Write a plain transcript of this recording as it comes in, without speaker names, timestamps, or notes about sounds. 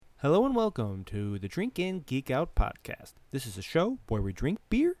Hello and welcome to the Drink In Geek Out podcast. This is a show where we drink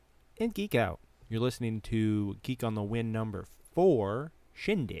beer and geek out. You're listening to Geek on the Wind number 4,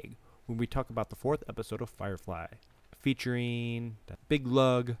 Shindig, when we talk about the 4th episode of Firefly, featuring the big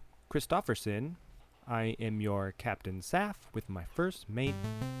lug Christopherson. I am your Captain Saf with my first mate,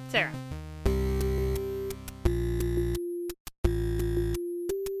 Sarah.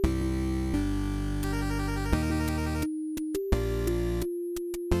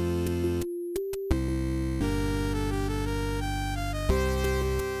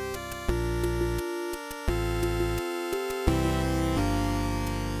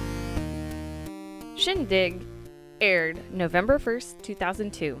 Shindig aired November 1st,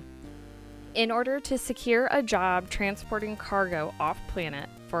 2002. In order to secure a job transporting cargo off-planet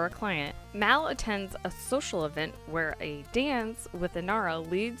for a client, Mal attends a social event where a dance with Inara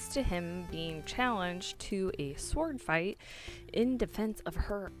leads to him being challenged to a sword fight in defense of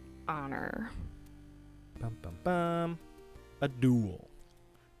her honor. bum bum bum, a duel.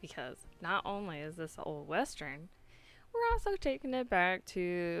 Because not only is this old Western, we're also taking it back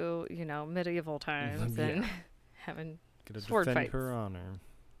to, medieval times and having Gonna sword defend fights. her honor.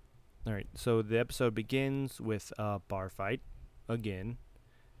 All right, so the episode begins with a bar fight again.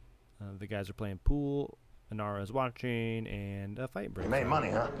 The guys are playing pool. Inara is watching, and a fight breaks You made out.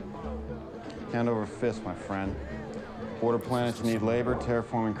 money, huh? Hand over fist, my friend. Border planets need labor,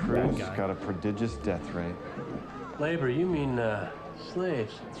 terraforming crews guy. got a prodigious death rate. Labor, you mean,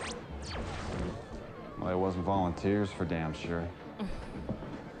 slaves? Well, it wasn't volunteers for damn sure.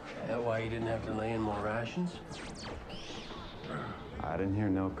 That why you didn't have to lay in more rations? I didn't hear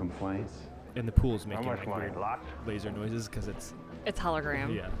no complaints. And the pool's making much like money? weird Lots? laser noises because it's It's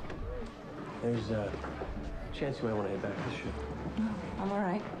hologram. yeah. There's a chance you might want to head back to the ship. I'm all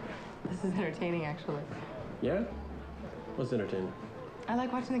right. This is entertaining, actually. Yeah? What's entertaining? I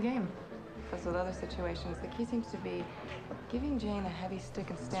like watching the game. Because with other situations, the key seems to be giving Jane a heavy stick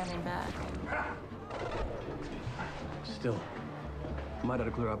and standing back. Still, might have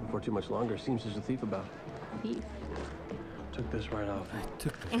to clear out before too much longer. Seems there's a thief about. Thief. Took this right off.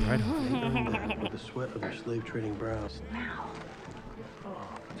 Took this right off. They earned that with the sweat of their slave trading brows. Now. Oh,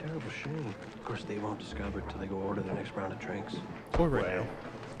 terrible shame. Of course, they won't discover it till they go order their next round of drinks. Or right now.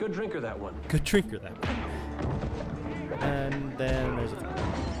 Good drinker, that one. Good drinker, that one. And then there's a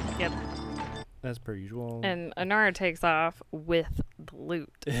fight. Yep. As per usual. And Inara takes off with the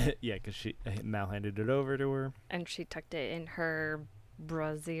loot. yeah, because Mal handed it over to her. And she tucked it in her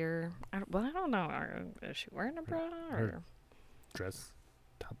brassiere. I don't know. Is she wearing a bra? Or? Her dress,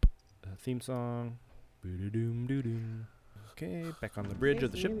 top, theme song. Boo-doo-doom, doo-doom. Okay, back on the bridge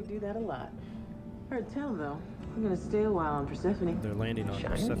of the ship. We do that a lot. Heard tell though. I'm gonna stay a while on Persephone. They're landing on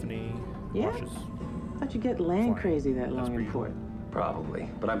Shiny? Persephone. Yeah? Watches. Thought you'd get land Flying. crazy that That's long pretty in port. Probably.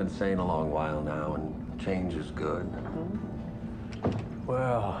 But I've been saying a long while now, and change is good.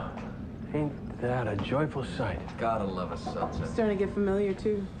 Well, ain't that a joyful sight? Gotta love a sunset. Starting to get familiar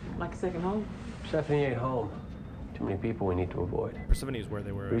too, like a second home. Persephone ain't home. Too many people we need to avoid. Persephone is where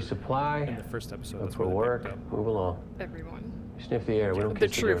they were Resupply. in the first episode. Look That's for where they work. picked up. Move along. Everyone. Sniff the air. We don't The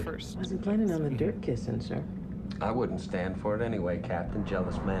kiss the dirt. troopers. Wasn't planning on the dirt kissing, sir. I wouldn't stand for it anyway, Captain.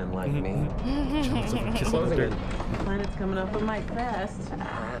 Jealous man like me. Someone kissing the Closing dirt. it. Planet's coming up on Mike fast.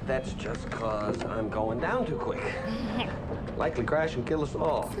 That's just cause I'm going down too quick. Likely crash and kill us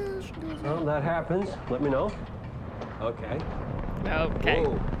all. Well, that happens. Let me know. Okay. Okay.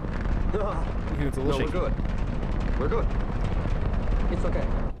 Whoa. It's a No, little we're shaky. good. We're good. It's okay.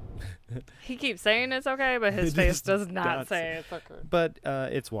 He keeps saying it's okay, but his It face just does not dots. say it's okay. But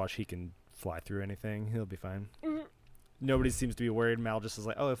it's Wash. He can fly through anything. He'll be fine. Nobody seems to be worried. Mal just is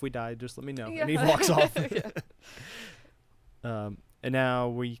like, oh, if we die, just let me know. And he Yeah. walks off. Yeah. And now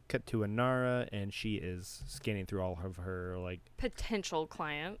we cut to Inara, and she is scanning through all of her, like, Potential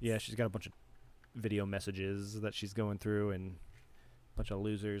clients. yeah, she's got a bunch of video messages that she's going through, and a bunch of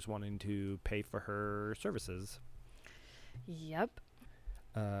losers wanting to pay for her services. Yep.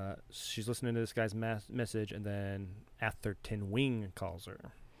 She's listening to this guy's message, and then Atherton Wing calls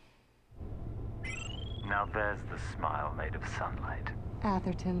her. Now there's the smile made of sunlight.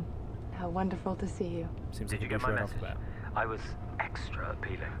 Atherton, how wonderful to see you. Seems Did like you a get douche my right off the message? bat. I was extra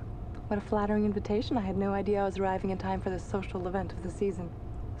appealing. What a flattering invitation. I had no idea I was arriving in time for the social event of the season.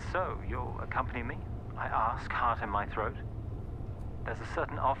 So, you'll accompany me? I ask, heart in my throat. There's a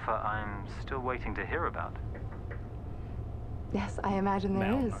certain offer I'm still waiting to hear about. Yes, I imagine there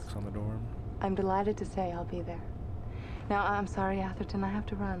Mal is. knocks on the door. I'm delighted to say I'll be there. Now, I'm sorry, Atherton, I have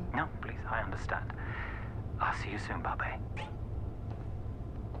to run. No, please, I understand. I'll see you soon, Barbet.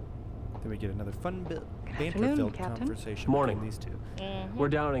 Then we get another fun, afternoon, banter-filled Captain. conversation Morning. between these two. We're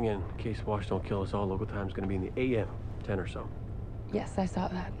downing in case Wash don't kill us all. Local time's gonna be in the AM, 10 or so. Yes, I saw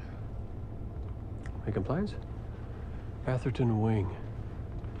that. Any complaints? Atherton Wing.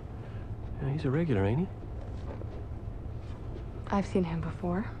 Yeah, he's a regular, ain't he? I've seen him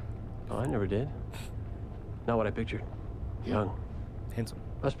before. Oh, I never did. Not what I pictured. Young. Handsome.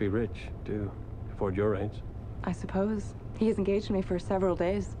 Must be rich, too. Afford your rates. I suppose. He has engaged me for several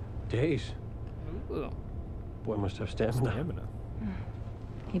days. Days. Ooh. Boy must have stamina. Stamina.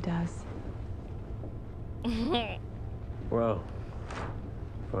 He does. Well,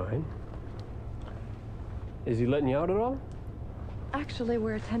 fine. Is he letting you out at all? Actually,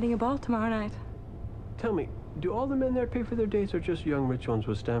 we're attending a ball tomorrow night. Tell me, do all the men there pay for their dates or just young rich ones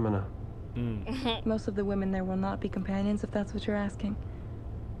with stamina? Most of the women there will not be companions, if that's what you're asking.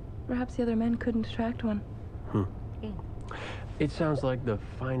 Perhaps the other men couldn't attract one. It sounds like the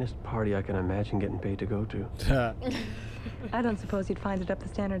finest party I can imagine getting paid to go to. I don't suppose you'd find it up the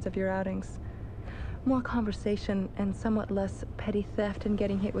standards of your outings. More conversation and somewhat less petty theft and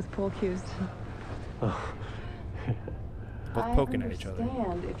getting hit with pool cues. Both poking at each other. I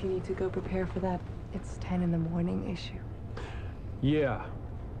understand if you need to go prepare for that it's 10 in the morning issue. Yeah,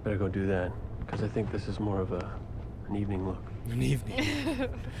 better go do that, because I think this is more of an evening look. An evening.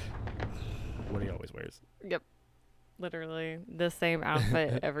 What he always wears. Yep. Literally the same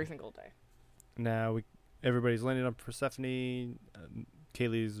outfit every single day. Now everybody's lining up for Persephone.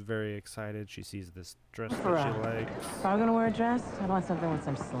 Kaylee's very excited. She sees this dress that she likes. If I'm gonna wear a dress, I want something with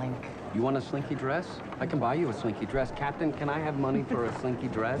some slink. You want a slinky dress? I can buy you a slinky dress. Captain, can I have money for a slinky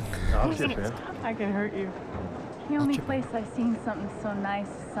dress? I'll chip in. I can hurt you. The only place I've seen something so nice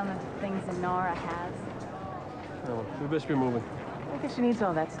is some of the things Inara has. Oh, we best be moving. I guess she needs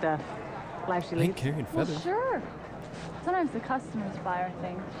all that stuff. Life she I ain't leads. carrying Well, feathers. sure. Sometimes the customers buy her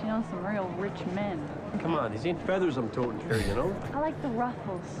things. She knows some real rich men. Come on, these ain't feathers I'm toting here, you know? I like the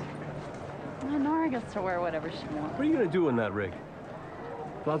ruffles. Inara gets to wear whatever she wants. What are you gonna do in that rig?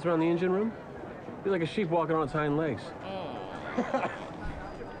 Flounce around the engine room? Be like a sheep walking on its hind legs.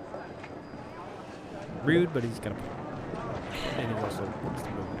 Rude, but he's gonna. And he also wants to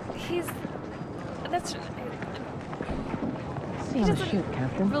move. That's. See He on the doesn't ship,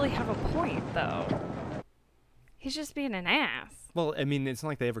 Captain. really have a point, though. He's just being an ass. Well, I mean, it's not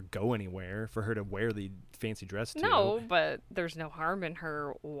like they ever go anywhere for her to wear the fancy dress to. No, but there's no harm in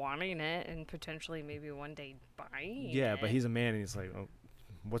her wanting it and potentially maybe one day buying Yeah, it. but he's a man, and he's like, oh,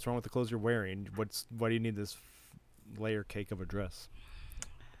 "What's wrong with the clothes you're wearing? Why do you need this layer cake of a dress?"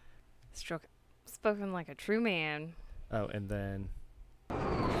 Spoken like a true man. Oh, and then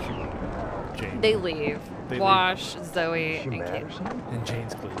Jane. They leave. They Wash, Zoe, and Kate. And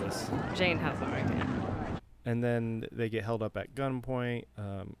Jane's clueless. Jane has no idea. And then they get held up at gunpoint,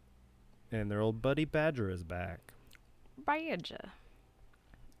 and their old buddy Badger is back. Badger.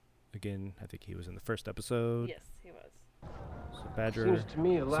 Again, I think he was in the first episode. Yes, he was. So Badger Seems to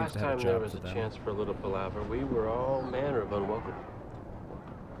me the seems last to have a time there job was for a them. chance for a little palaver, we were all manner of unwelcome.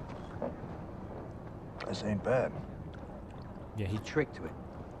 This ain't bad. Yeah, he Trick to it.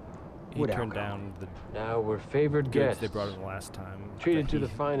 he Wood turned alcohol. down the Now we're favored goods guests. they brought in last time. Treated that to he the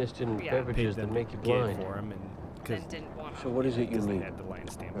finest in Yeah. beverages paid that them make you to get blind. for him, and And didn't want to. So what is it you they need? had the lion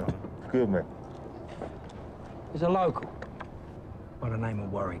stamp on him. Good man. There's a local by the name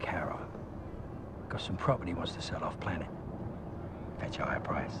of Warwick Harrow. Got some property he wants to sell off planet. Fetch a higher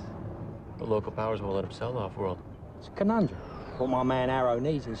price. The local powers won't let him sell off-world. It's a conundrum. What my man Harrow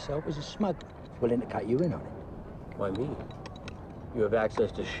needs himself is a smuggler willing to cut you in on it. Why me? You have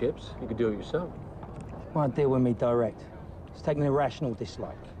access to ships. You could do it yourself. Won't deal with me direct. He's taking an irrational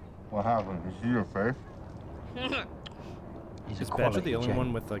dislike. What happened? Is he your faith? He's a Is Badger quality the only gent.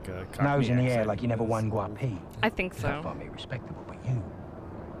 one with like a Cockney Nose in the air accent like you never in won this Guapi. I think That so. find me respectable, but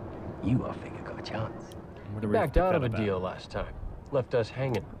you I figure got a chance. Where You do we backed pick out that of a up at? deal last time. Left us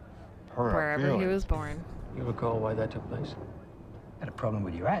hanging. Wherever he was born. You recall why that took place? Had a problem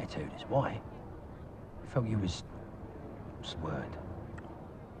with your attitude, is why. I felt you was... what's the word?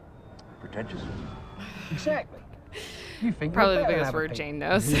 Pretentious. Exactly. You think Probably you're the better biggest than word other Jane people.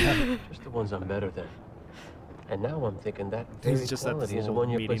 knows. Just the ones I'm better than. And now I'm thinking that He's very just at this quality is the little one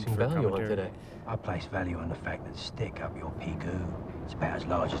you're meeting placing for value on commentary. today. I place value on the fact that the stick up your pigoo is about as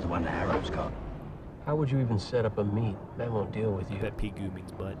large as the one that Harrow's got. How would you even set up a meet? Man won't deal with you. That Pigu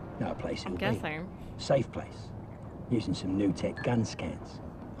means butt. No place I'm it'll be. guessing. Safe place. Using some new tech gun scans.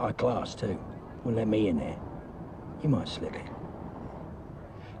 High class, too. Wouldn't let me in there. You might slip it.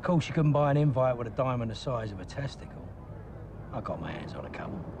 Of course, you couldn't buy an invite with a diamond the size of a testicle. I got my hands on a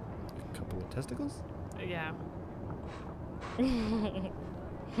couple. A couple of testicles? Yeah.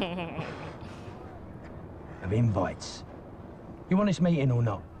 Of invites. You want this meeting or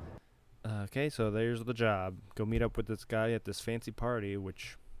not? Okay, so there's the job. Go meet up with this guy at this fancy party,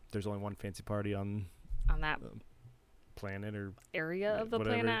 which there's only one fancy party on that planet or area of the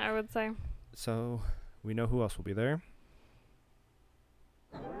whatever. planet, I would say. So we know who else will be there.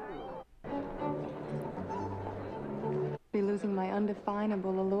 Be losing my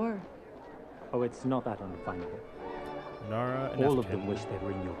undefinable allure. Oh, it's not that undefinable. Nara and All of Efton. them wish they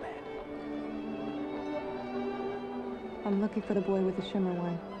were in your bed. I'm looking for the boy with the shimmer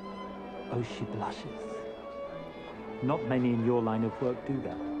wine. Oh, she blushes. Not many in your line of work do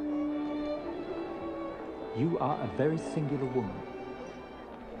that. You are a very singular woman.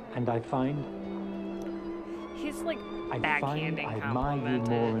 And I find He's like I backhanding admire you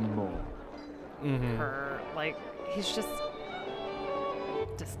more and more. her. Like, he's just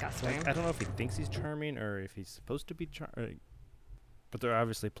disgusting. Like, I don't know if he thinks he's charming or if he's supposed to be charming. But they're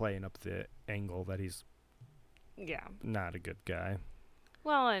obviously playing up the angle that he's not a good guy.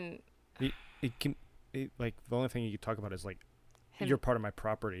 Well, and like the only thing you can talk about is like him. You're part of my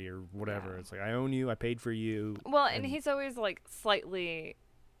property or whatever. It's like I own you, I paid for you. Well, and he's always like slightly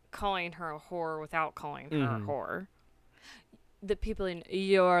calling her a whore without calling her a whore. The people in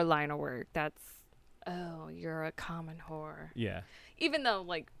your line of work, you're a common whore. Yeah. Even though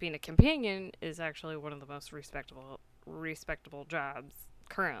like being a companion is actually one of the most respectable jobs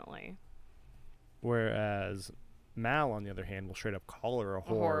currently. Whereas Mal, on the other hand, will straight up call her a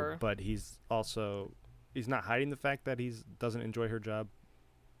whore. But he's not hiding the fact that he doesn't enjoy her job.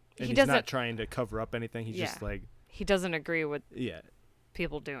 And he's not trying to cover up anything. He's just like... He doesn't agree with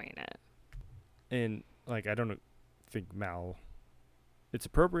people doing it. And, like, I don't think Mal... It's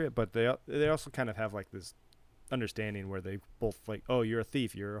appropriate, but they also kind of have, like, this understanding where they both, like, oh, you're a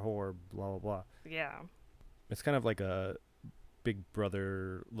thief, you're a whore, blah, blah, blah. Yeah. It's kind of like a big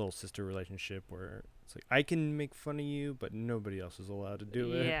brother, little sister relationship where it's like, I can make fun of you, but nobody else is allowed to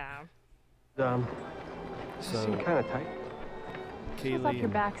do it. Yeah. So kind of tight. Shows off your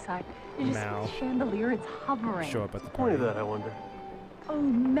backside. You just see the chandelier, it's hovering. Show up at the Point party. of that, I wonder. Oh,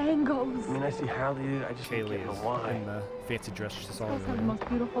 mangoes. I mean, I see Hallie. I just can't Kaylee know is why. in the fancy dress. She's all Those are the over. most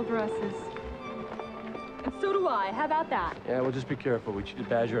beautiful dresses. And so do I. How about that? Yeah, well, just be careful. We cheated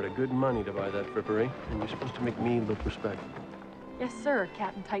Badger out of good money to buy that frippery, and you're supposed to make me look respectful. Yes, sir,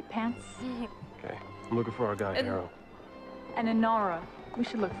 Captain Tight Pants. Okay, I'm looking for our guy, Arrow. And Inara. We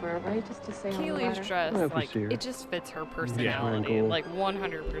should look for her, right? Just to say hello. Kaylee's dress, Well, if we like, see her. it just fits her personality, gold. like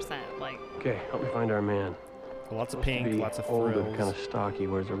 100%. Like, Okay, help me find our man. Lots of Supposed to pink, be lots of older, frills. kind of stocky,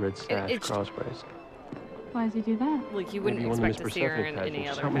 wears a red sash, it's- cross brace. Why does he do that? like you wouldn't Maybe one of expect Miss to see her Persephone in any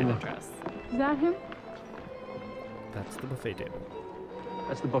pageants. other Help me kind of look. dress. Is that him? That's the buffet table.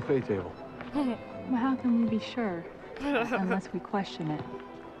 That's the buffet table. Well, how can we be sure? Unless we question it.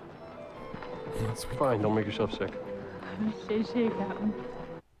 Fine, don't make yourself sick. Shay, Captain.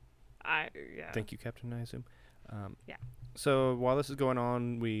 Thank you, Captain, I assume. Yeah. So while this is going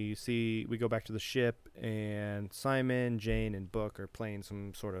on, we go back to the ship, and Simon, Jane, and Book are playing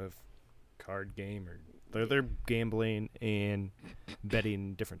some sort of card game, or they're gambling and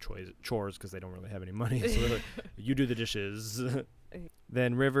betting different chores because they don't really have any money. So they're like, you do the dishes.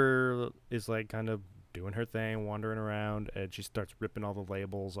 Then River is like kind of doing her thing, wandering around, and she starts ripping all the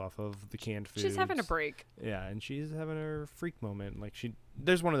labels off of the canned foods. She's having a break. Yeah, and she's having her freak moment. Like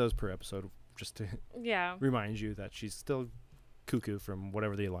there's one of those per episode, just to remind you that she's still cuckoo from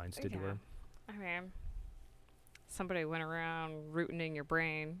whatever the Alliance did to her. I mean, somebody went around rooting in your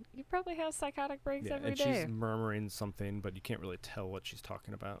brain. You probably have psychotic breaks every day. She's murmuring something, but you can't really tell what she's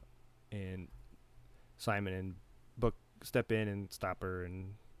talking about. And Simon and Book step in and stop her,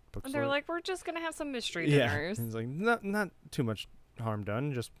 and Book's And they're like, we're just going to have some mystery yeah. dinners. And he's like, not too much harm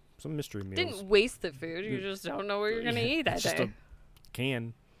done, just some mystery meals. Didn't waste the food. You just don't know what you're going to eat that it's just day. a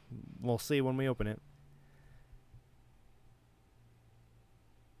can. We'll see when we open it.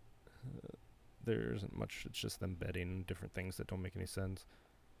 There isn't much. It's just them betting different things that don't make any sense.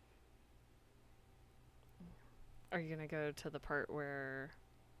 Are you going to go to the part where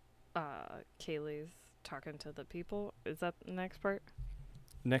Kaylee's talking to the people? Is that the next part?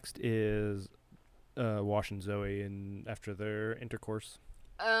 Next is Wash and Zoe, and after their intercourse.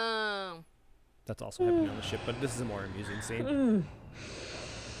 Oh. That's also happening on the ship, but this is a more amusing scene.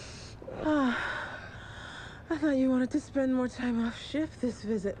 I thought you wanted to spend more time off shift this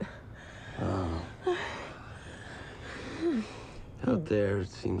visit. Out there,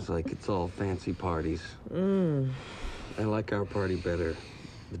 it seems like it's all fancy parties. I like our party better.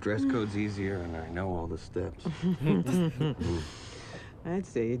 The dress code's easier, and I know all the steps. I'd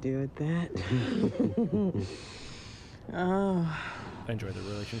say you do it that. Oh, enjoy the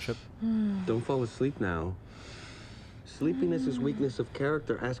relationship. Don't fall asleep now. Sleepiness is weakness of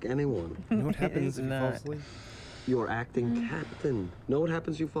character. Ask anyone. You know what happens if you fall asleep? You're acting captain. Know what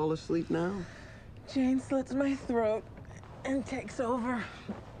happens if you fall asleep now? Jane slits my throat and takes over.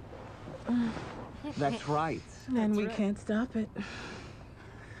 That's right. And we can't stop it.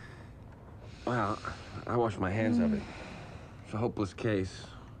 Well, I wash my hands of it. It's a hopeless case.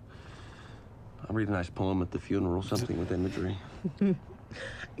 I'll read a nice poem at the funeral, something with imagery.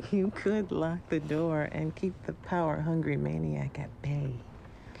 You could lock the door and keep the power-hungry maniac at bay.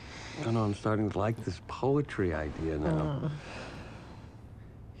 I know, I'm starting to like this poetry idea now.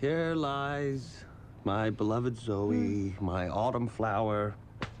 Here lies my beloved Zoe, my autumn flower.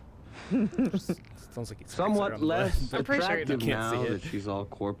 Sounds like it's somewhat less I'm pretty sure you attractive can't now see it. that she's all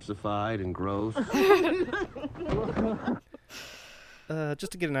corpseified and gross.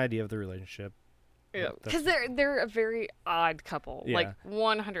 Just to get an idea of the relationship. Yeah, because they're a very odd couple. Yeah. Like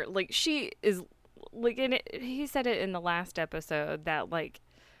 100. Like she is like he said it in the last episode that like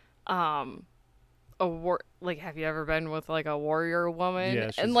a war like have you ever been with like a warrior woman?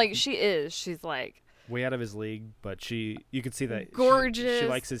 Yeah, and like she's like way out of his league, but you could see that gorgeous. She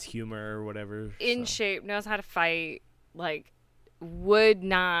likes his humor or whatever. In shape, knows how to fight. Like would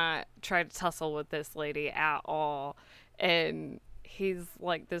not try to tussle with this lady at all, and he's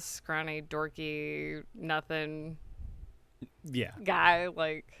like this scrawny, dorky, nothing guy.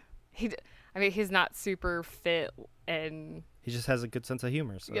 Like, he's not super fit, and he just has a good sense of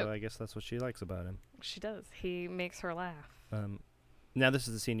humor, so Yep. I guess that's what she likes about him. She does. He makes her laugh. Now this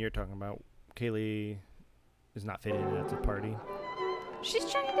is the scene you're talking about. Kaylee is not fitting in at the party. She's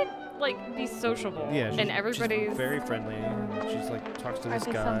trying to, like, be sociable. Yeah, and everybody's she's very friendly. And she's, like, talks to this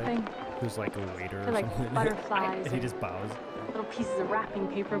they guy something? who's, like, a waiter They're or like something. butterflies And he just bows. Little pieces of wrapping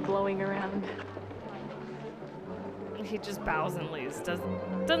paper blowing around. He just bows and leaves.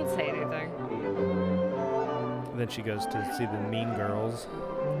 Doesn't say anything. And then she goes to see the Mean Girls.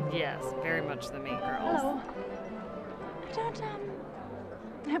 Yes, very much the Mean Girls. Hello. I don't,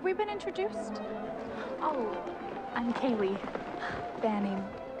 have we been introduced? Oh, I'm Kaylee. Banning.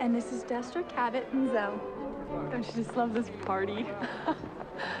 And this is Dester, Cabot, and Zell. Don't you just love this party?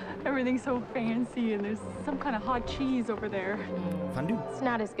 Everything's so fancy, and there's some kind of hot cheese over there. Fondue. It's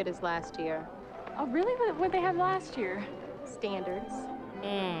not as good as last year. Oh, really? What they have last year? Standards.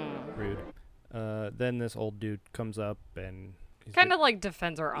 Rude. Then this old dude comes up and Kind of like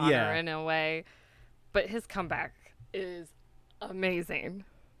defends her honor Yeah. in a way, but his comeback is amazing.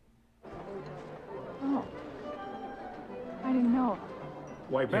 Oh. I didn't know.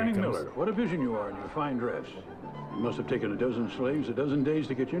 Why, Here he Banning comes. Miller, what a vision you are in your fine dress. You must have taken a dozen slaves a dozen days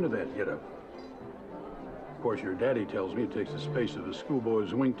to get you into that getup. Of course, your daddy tells me it takes the space of a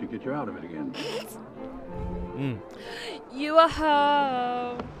schoolboy's wink to get you out of it again. You a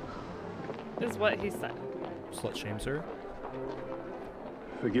hoe, is what he said. Slut shames her.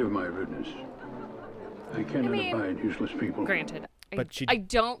 Forgive my rudeness. I cannot abide useless people. Granted, But I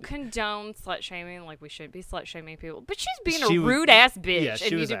don't condone slut shaming. Like we shouldn't be slut shaming people, but she's being She a was- rude ass bitch yeah, she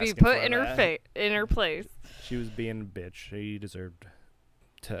and was needs to be asking put for in her that. in her place. She was being a bitch. She deserved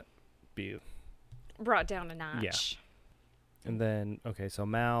to be. Brought down a notch. And then, okay, so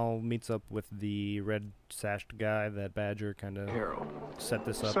Mal meets up with the red sashed guy that Badger kind of set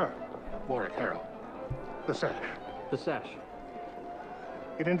this up. Sir, Warwick Harrow. The sash. The sash.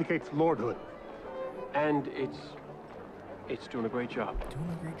 It indicates lordhood. And it's doing a great job. Doing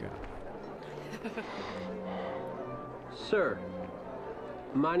a great job. Sir,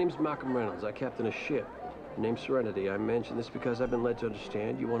 my name's Malcolm Reynolds. I captain a ship named Serenity. I mention this because I've been led to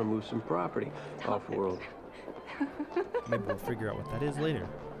understand you want to move some property off-world. Maybe we'll figure out what that is later.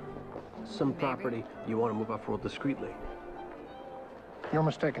 Some property you want to move off-world discreetly. You're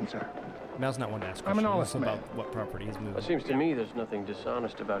mistaken, sir. Mal's not one to ask I'm an questions honest about man. what property he's moving. It seems to me there's nothing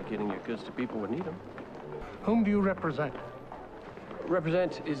dishonest about getting your goods to people who need them. Whom do you represent?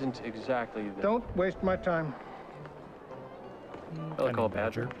 Represent isn't exactly the... Don't waste my time. I call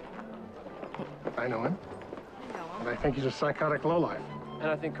Badger. I know him. And I think he's a psychotic lowlife. And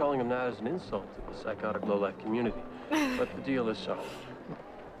I think calling him that is an insult to the psychotic low-life community. But the deal is solved.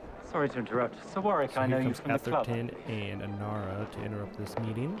 Sorry to interrupt. So Warwick, So I know here you comes from the club. Atherton and Anara to interrupt this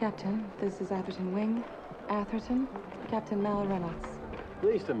meeting. Captain, this is Atherton Wing. Atherton, Captain Mal Reynolds.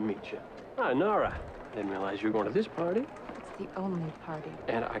 Pleased to meet you. Hi, Nora. Didn't realize you were going to this party. It's the only party.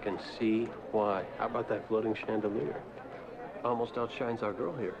 And I can see why. How about that floating chandelier? Almost outshines our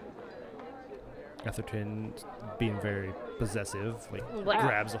girl here. Atherton being very possessive, like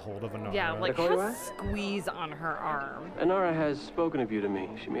grabs a hold of Anara. Yeah, like call you has what? squeeze on her arm. Anara has spoken of you to me.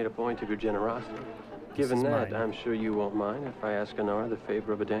 She made a point of your generosity. Given is that, mine. I'm sure you won't mind if I ask Honora the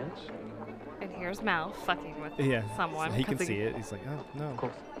favor of a dance. And here's Mal fucking with Yeah, someone. he can 'cause see it. He's like, oh,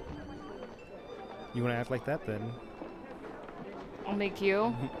 no. You want to act like that, then? I'll make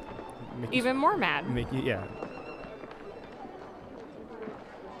you Make even more mad. Make you, yeah.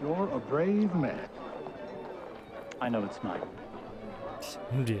 You're a brave man. I know it's mine.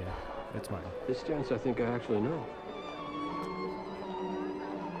 Yeah, it's mine. This dance I think I actually know.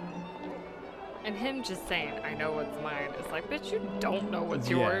 And him just saying, I know what's mine. It's like, bitch, you don't know what's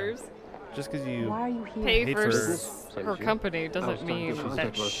Yeah. yours. Just because you Why are you here? Pay Hate for for- her company doesn't mean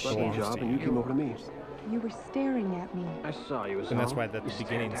that she job and you came over to me. You were staring at me. I saw you as And that's all. why that You the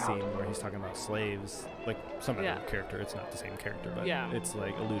beginning stand out. scene where he's talking about slaves, like some other Yeah. character, it's not the same character, but Yeah. it's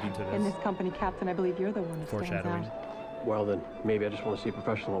like alluding to In this. this company, Captain, I believe you're the one who stands Foreshadowing. out. Well then, maybe I just want to see a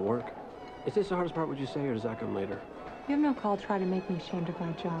professional at work. Is this the hardest part, would you say, or does that come later? You have no call to try to make me ashamed of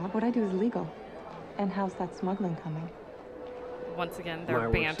my job. What I do is legal. And how's that smuggling coming? once again My their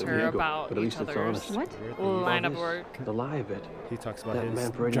work's banter illegal, about but at each least it's other's honest. line of All work. this, the lie of it. He talks about That his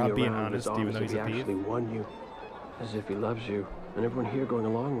man parading job you being around is honest, even though as he's if a he thief. actually won you, as if he loves you, and everyone here going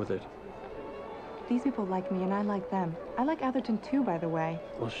along with it. These people like me and I like them. I like Atherton too, by the way.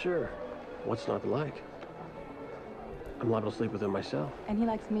 Well, sure. What's not to like? I'm liable to sleep with him myself. And he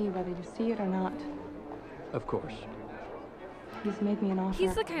likes me whether you see it or not. Of course. He's made me an offer.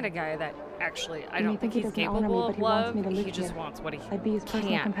 He's the kind of guy that actually, I You may don't think he he's doesn't honor me, capable but of he wants love. me to live He just here. wants what he I'd be his personal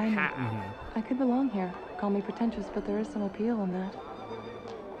can't companion. have. I could belong here. Call me pretentious, but there is some appeal in that.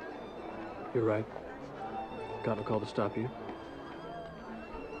 You're right. Got no call to stop you.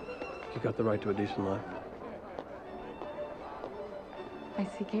 You got the right to a decent life. I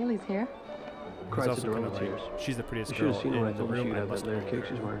see Kaylee's here. He's Cries also at her kind own of like, tears. she's the prettiest You should girl have seen her in when I the told her room. she'd I have must that layer know cake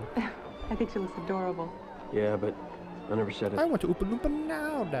she's her. wearing. I think she looks adorable. Yeah, but I never said it. I want to Oompa Loompa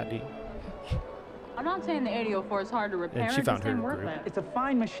now, Daddy. I'm not saying the 804 is hard to repair. she it found just ain't her worth group. it. It's a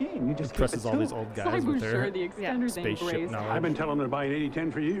fine machine. You just keep Impresses it all these tuned. old guys with Cyber's their sure the extenders ain't spaceship brazed. knowledge. I've been telling them to buy an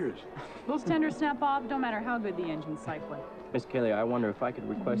 8010 for years. Those tenders snap off, don't matter how good the engine's cycling. Miss Kaylee, I wonder if I could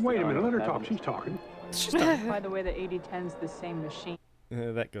request... Wait the a minute, honor let her of talk. having- She's talking. By the way, the 8010's the same machine.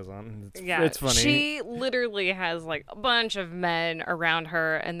 That goes on. Yeah, It's funny. she literally has like a bunch of men around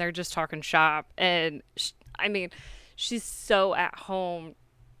her, and they're just talking shop. And I mean, she's so at home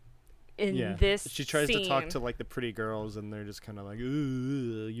in this. She tries to talk scene. to like the pretty girls, and they're just kind of like,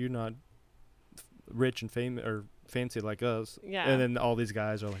 "Ooh, you're not rich and famous or fancy like us." Yeah. And then all these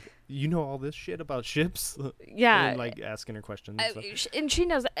guys are like, "You know all this shit about ships?" Yeah. And like asking her questions. and stuff. And she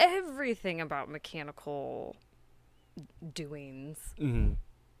knows everything about mechanical doings. Mhm.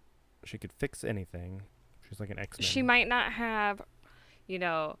 She could fix anything. She's like an X-Men. She might not have, you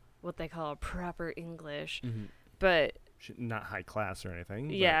know, what they call proper English, Mhm. but Not high class or anything.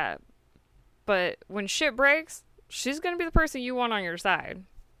 but- yeah. But when shit breaks, she's gonna be the person you want on your side.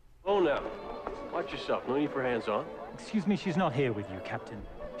 Oh, now. Watch yourself. No need for hands-on. Excuse me, she's not here with you, Captain.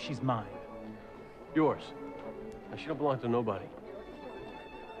 She's mine. Yours. Now, she don't belong to nobody.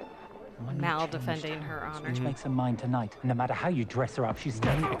 Mal defending her honor. Which makes her mine tonight. No matter how you dress her up, she's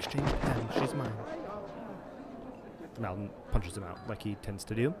still... Money exchange pen. She's mine. Mal punches him out like he tends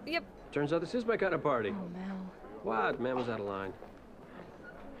to do. Yep. Turns out this is my kind of party. Oh, Mal. What? Man was out of line.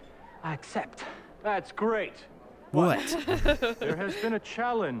 I accept. That's great. What? There has been a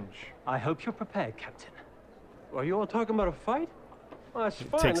challenge. I hope you're prepared, Captain. Are you all talking about a fight? Well, that's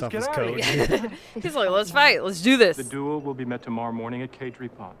fine. Takes Let's off get his out coat. of here. He's like, let's fight. Let's do this. The duel will be met tomorrow morning at Cadre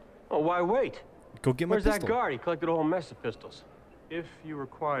Pond. Oh, why wait? Go get my Where's pistol. that guard? He collected a whole mess of pistols. If you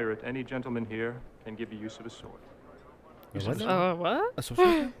require it, any gentleman here can give you use of a sword. What? What? A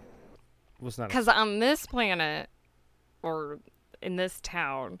sword? Was not. Because on this planet, or in this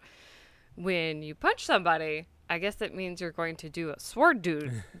town, when you punch somebody, I guess it means you're going to do a sword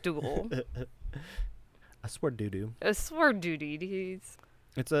duel. A sword doo-doo. A sword duties.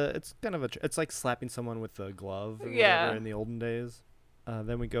 It's kind of it's like slapping someone with a glove or Yeah. whatever in the olden days.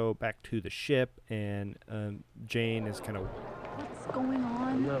 Then we go back to the ship, and Jane is kind of What's going I'm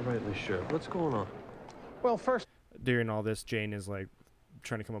on? not rightly sure. What's going on? Well, first... during all this. Jane is like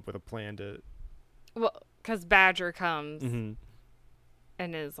trying to come up with a plan to. Well, because Badger comes Mhm.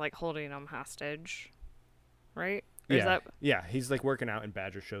 and is like holding him hostage, right? Or is Yeah, that- yeah. He's like working out, and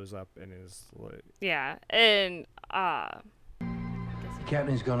Badger shows up and is like, yeah, and The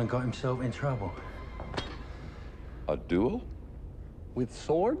captain's gone and got himself in trouble. A duel? With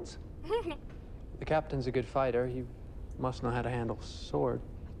swords? The captain's a good fighter. He must know how to handle a sword.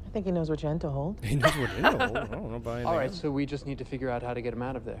 I think he knows what end to hold. he knows what in. I don't know about anything All right, else. so we just need to figure out how to get him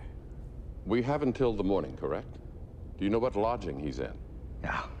out of there. We have until the morning, correct? Do you know what lodging he's in?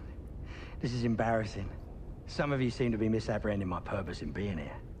 No. This is embarrassing. Some of you seem to be misapprehending my purpose in being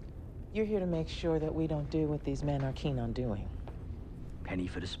here. You're here to make sure that we don't do what these men are keen on doing. Penny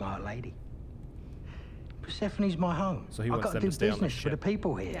for the smart lady. Persephone's my home. So he I've wants got to them do to stay on the business for the ship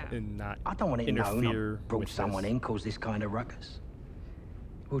people here. Yeah. and not I don't want it known interfere I brought with someone this. in caused this kind of ruckus.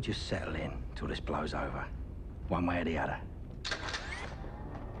 We'll just settle in till this blows over, one way or the other.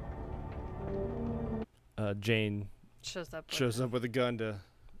 Jane Shows up with a gun to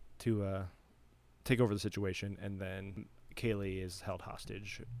take over the situation, and then Kaylee is held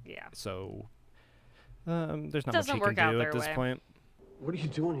hostage. Yeah. So there's not Doesn't much he work can out do their at this way. point. What are you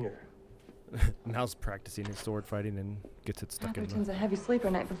doing here? Mal's practicing his sword fighting and gets it stuck in Atherton's the a heavy sleeper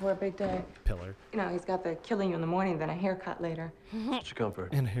night before a big day. pillar. You know, he's got the killing you in the morning, then a haircut later. Such a comfort.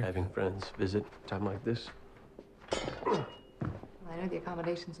 And here. Having friends visit time like this. Well, I know the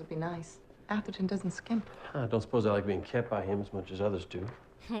accommodations would be nice. Atherton doesn't skimp. I don't suppose I like being kept by him as much as others do.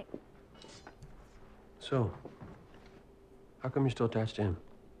 So, how come you're still attached to him?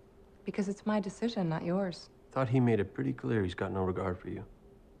 Because it's my decision, not yours. Thought he made it pretty clear he's got no regard for you.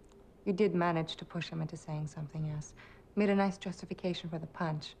 You did manage to push him into saying something, yes. Made a nice justification for the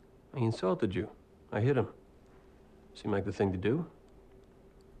punch. He insulted you. I hit him. Seemed like the thing to do.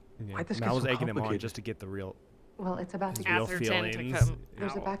 Yeah. Why'd this Mal get was so egging him on complicated? just to get the real Well, it's about to real Atherton to feelings. come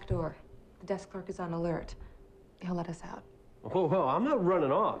There's a out. back door. The desk clerk is on alert. He'll let us out. Whoa, I'm not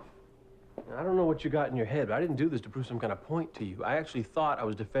running off. I don't know what you got in your head, but I didn't do this to prove some kind of point to you. I actually thought I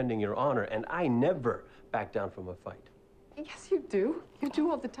was defending your honor, and I never back down from a fight. Yes, you do. You do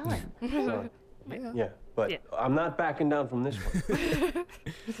all the time. So, yeah, but I'm not backing down from this one.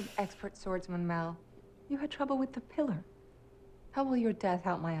 He's an expert swordsman, Mal. You had trouble with the pillar. How will your death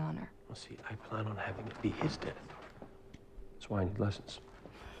help my honor? Well, see, I plan on having it be his death. That's why I need lessons.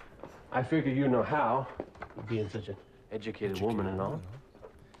 I figure you know how, being such an educated woman and all.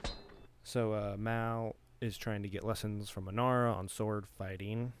 So Mal is trying to get lessons from Inara on sword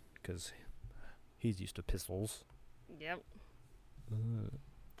fighting because he's used to pistols. Yep.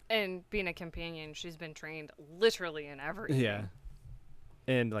 And being a companion, she's been trained literally in everything. Yeah.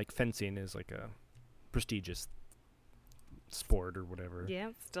 And like fencing is like a prestigious sport or whatever. Yeah,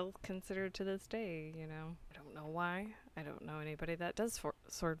 it's still considered to this day, you know. I don't know why. I don't know anybody that does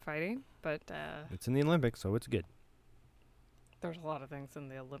sword fighting, but It's in the Olympics, so it's good. there's a lot of things in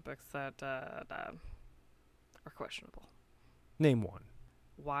the Olympics that are questionable. Name one.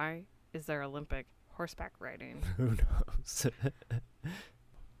 Why is there Olympic horseback riding? Who knows?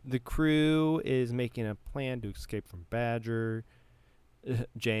 The crew is making a plan to escape from Badger.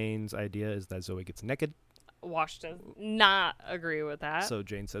 Jane's idea is that Zoe gets naked. Wash does not agree with that. So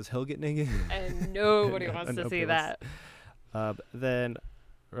Jane says he'll get naked. And nobody wants to see that. Then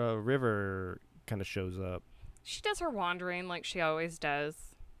River kind of shows up. She does her wandering like she always does.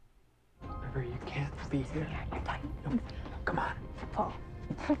 River, you can't be here. No, come on. Paul.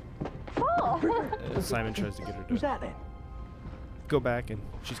 Paul! Simon tries to get her to Who's that then? go back, and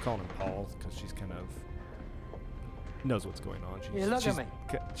she's calling him Paul because she's kind of knows what's going on. Yeah, look at me.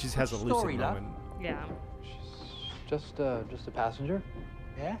 She has a What's the lucid story, love? moment. Yeah. Just a passenger?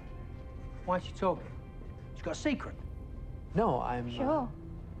 Yeah? Why aren't you talking? She's got a secret. No, I'm... Sure.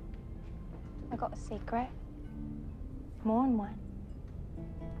 I got a secret. More than one.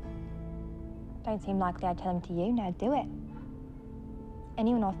 Don't seem likely I'd tell him to you. Now do it.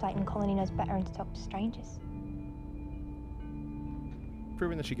 Anyone off Titan Colony knows better than to talk to strangers.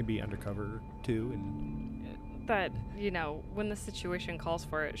 Proving that she can be undercover too, and But, you know, when the situation calls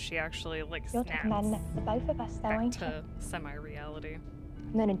for it, she actually, like, You're snaps taking mad enough for the both of us, though, back ain't you? to semi-reality.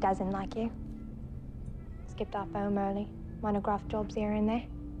 None doesn't like you. Skipped off home early. Monograph jobs here and there.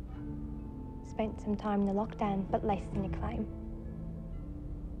 Spent some time in the lockdown, but less than you claim.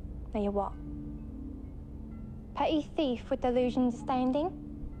 Now you what? Petty thief with delusions of standing?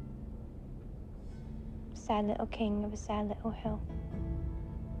 Sad little king of a sad little hill.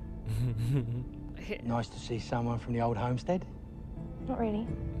 Nice to see someone from the old homestead. Not really.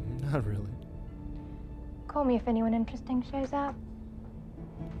 not really. Call me if anyone interesting shows up.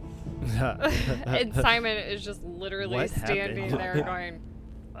 And Simon is just literally What standing happened? there going,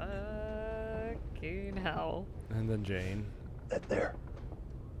 fucking hell. And then Jane. That there,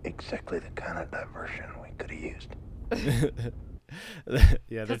 exactly the kind of diversion we could have used.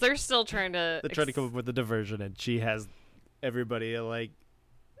 Yeah, Because they're still trying to... They're trying to come up with a diversion, and she has everybody like.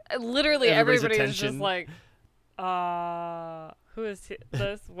 Literally everybody's everybody is just attention. like, who is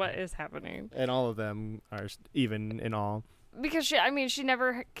this? What is happening? And all of them are even in all. Because she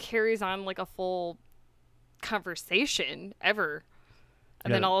never carries on like a full conversation ever.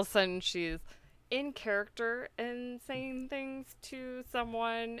 And then Yeah. all of a sudden she's in character and saying things to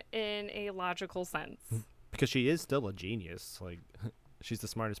someone in a logical sense. Because she is still a genius. Like, she's the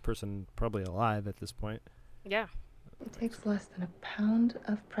smartest person probably alive at this point. Yeah. It takes less than a pound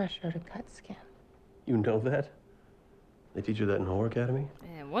of pressure to cut skin. You know that? They teach you that in Horror Academy?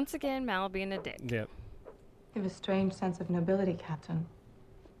 And once again, Mal being a dick. Yep. You have a strange sense of nobility, Captain.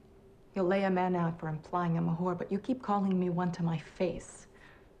 You'll lay a man out for implying I'm a whore, but you keep calling me one to my face.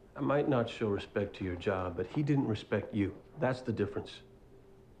 I might not show respect to your job, but he didn't respect you. That's the difference.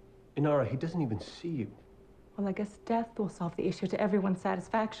 Inara, he doesn't even see you. Well, I guess death will solve the issue to everyone's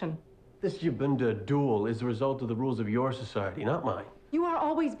satisfaction. This Yabunda duel is the result of the rules of your society, not mine. You are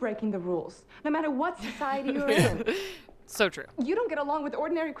always breaking the rules, no matter what society you're in. So true. You don't get along with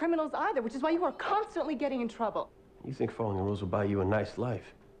ordinary criminals either, which is why you are constantly getting in trouble. You think following the rules will buy you a nice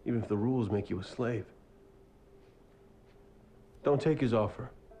life, even if the rules make you a slave. Don't take his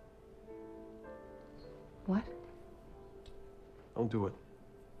offer. What? Don't do it.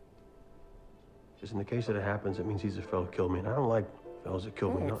 Just in the case that it happens, it means he's a fellow kill me, and I don't like fellows that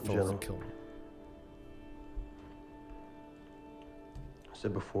kill me, not in general. Kill me. I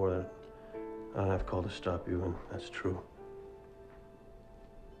said before that I don't have call to stop you, and that's true.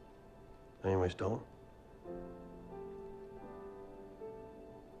 Anyways, don't.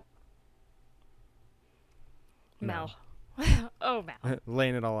 Mal. Oh, Mal.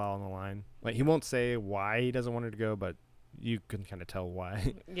 Laying it all out on the line. Like, he won't say why he doesn't want her to go, but you can kind of tell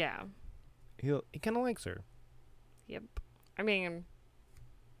why. Yeah. He kind of likes her. Yep. I mean,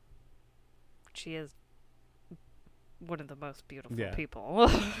 she is one of the most beautiful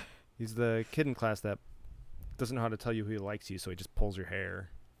people. He's the kid in class that doesn't know how to tell you he likes you, so he just pulls your hair.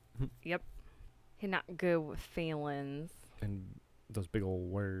 Yep. He's not good with feelings. And those big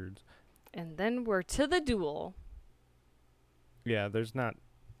old words. And then we're to the duel. Yeah, there's not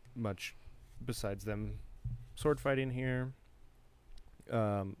much besides them sword fighting here.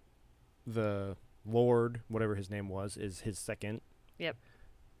 The Lord, whatever his name was, is his second. Yep.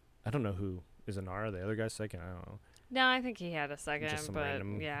 I don't know who is Inara, the other guy's second. I don't know. No, I think he had a second, Just some but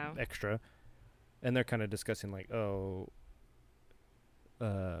random yeah. extra. And they're kind of discussing like,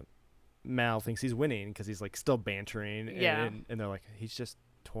 Mal thinks he's winning because he's like still bantering. Yeah. And they're like, he's just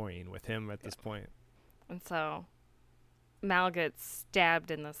toying with him at this point. And so Mal gets stabbed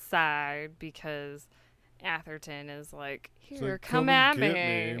in the side because Atherton is like, here, like, come and at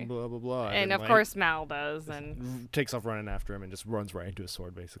get me. blah, blah, blah. And of like, course Mal does. And takes off running after him and just runs right into his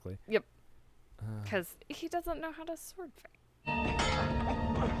sword, basically. Yep. Because he doesn't know how to sword fight.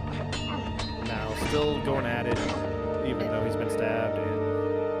 Mal still going at it, even though he's been stabbed.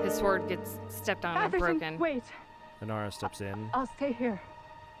 And his sword gets stepped on and Atherton, broken. Wait. Inara steps in. I'll stay here.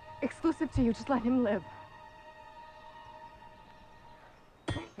 Exclusive to you. Just let him live.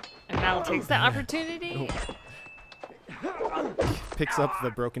 And Mal takes the opportunity. Picks up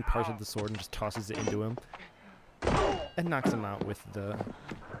the broken part of the sword and just tosses it into him. And knocks him out with the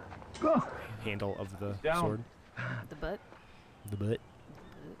handle of the sword. The butt. The butt.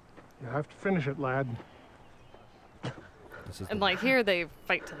 You have to finish it, lad. This is And like here they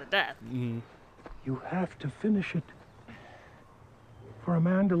fight to the death. Mm-hmm. You have to finish it. For a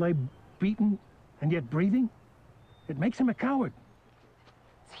man to lay beaten and yet breathing, it makes him a coward.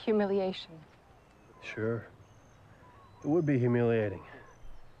 It's humiliation. Sure. It would be humiliating.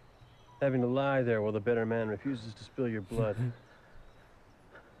 Having to lie there while the better man refuses to spill your blood.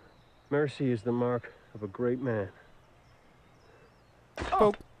 Mercy is the mark of a great man.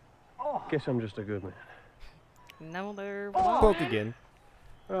 Poke. Guess I'm just a good man. Another Poke again.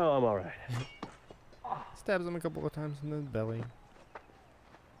 Well, I'm all right. Stabs him a couple of times in the belly.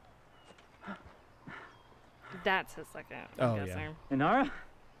 That's his second. Oh, I'm yeah. guessing. Inara?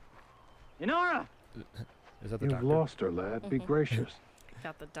 Inara! Is that the You've doctor? lost her, lad. Be gracious.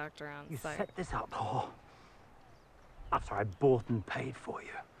 Got the doctor on You site. set this up, whore. After I bought and paid for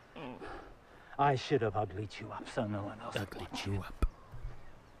you. I should have uglied you up so no one else Uglied you up.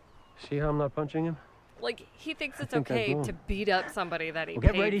 See how I'm not punching him? Like, he thinks it's think I've okay won. to beat up somebody that he Well,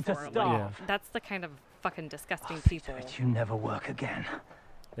 get paid ready for. to Like, starve. that's the kind of fucking disgusting See people. to it you never work again.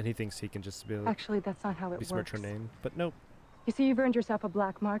 And he thinks he can just be Actually, that's not how it besmirch her works. name. But nope. You see, you've earned yourself a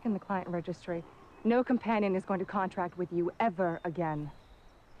black mark in the client registry. No companion is going to contract with you ever again.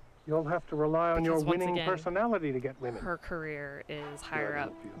 You'll have to rely on your Because once winning again, personality to get women. Her career is higher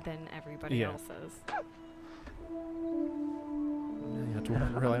up than everybody else's. You have to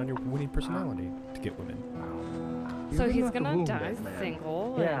rely on your winning personality to get women. So You he's didn't have to gonna wound die that man.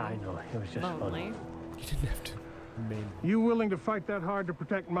 single. Yeah, and I know. It was just lonely. funny. You didn't have to. You willing to fight that hard to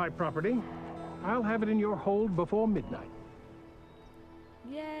protect my property? I'll have it in your hold before midnight.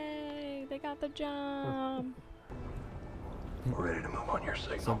 Yay! They got the job. We're ready to move on your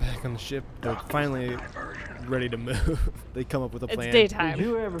signal. So back on the ship, they're finally ready to move. They come up with a It's plan daytime. Did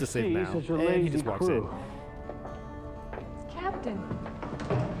you ever to save see Mal, such a and he lazy just walks in. crew? Captain.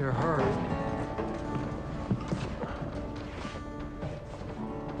 You're hurt.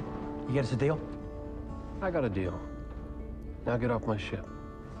 You get us a deal? I got a deal. Now get off my ship.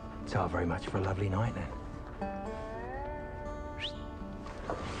 It's all very much for a lovely night, then.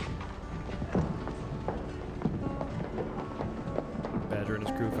 Badger and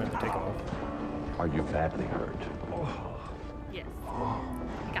his crew finally take off. Are you badly hurt? Yes.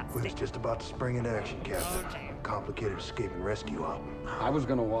 We was just about to spring into action, Captain. Complicated escape and rescue op. I was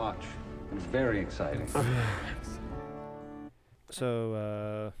gonna watch. It was very exciting.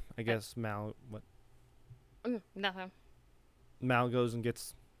 So, I guess Mal, Nothing. Mal goes and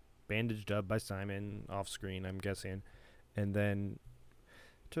gets bandaged up by Simon off screen, I'm guessing. And then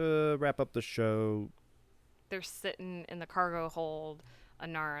to wrap up the show, They're sitting in the cargo hold,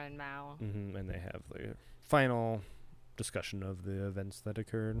 Anara and Mal. and they have the final discussion of the events that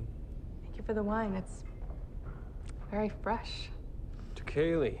occurred. Thank you for the wine. It's very fresh. To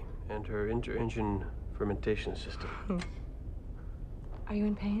Kaylee and her inter-engine fermentation system. Are you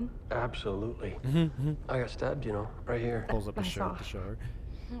in pain? Absolutely. I got stabbed, you know, right here. Pulls up a I shirt saw. to show her.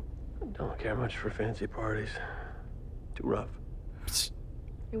 Don't care much for fancy parties. Too rough.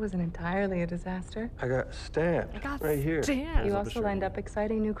 It wasn't entirely a disaster. I got stabbed I got right here. stabbed. You Pulls up a also shirt. lined up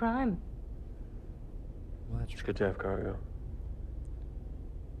exciting new crime. Well, that's It's good to have cargo.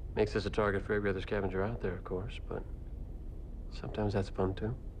 Makes us a target for every other scavenger out there, of course, but sometimes that's fun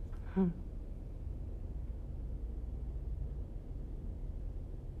too.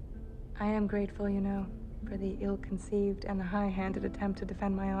 I am grateful, you know, for the ill-conceived and high-handed attempt to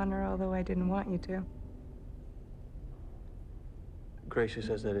defend my honor, although I didn't want you to. Gracie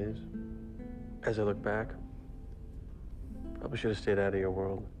says that is. As I look back, probably should have stayed out of your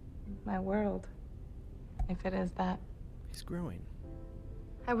world. My world. If it is that. He's growing.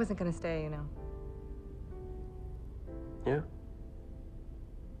 I wasn't gonna stay, you know. Yeah?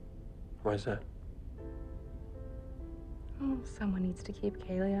 Why is that? Oh, someone needs to keep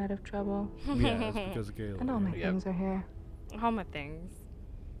Kaylee out of trouble. Yeah, it's because of Kaylee. And all my Yep. things are here. All my things.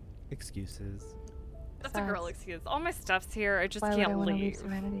 Excuses. That's a girl Besides, excuse. All my stuff's here. I just why would I can't wanna leave. leave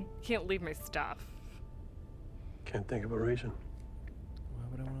Serenity? Can't leave my stuff. Can't think of a reason. Why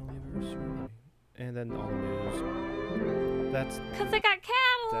would I want to leave her Serenity? And then all the news. That's Cause they got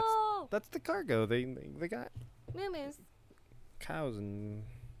cattle. that's the cargo. They got Moo-moos. cows and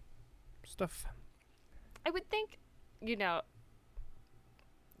stuff. I would think, you know,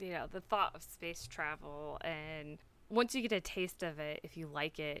 the thought of space travel, and once you get a taste of it, if you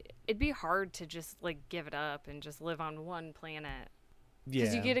like it, it'd be hard to just like give it up and just live on one planet.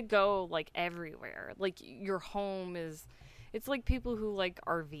 Because you Yeah. get to go like everywhere. Like your home is, it's like people who like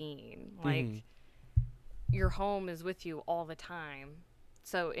RVing. Like your home is with you all the time.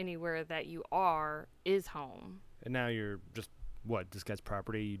 So anywhere that you are is home. And now you're just this guy's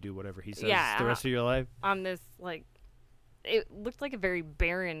property. You do whatever he says Yeah, the rest of your life. On this, like, it looked like a very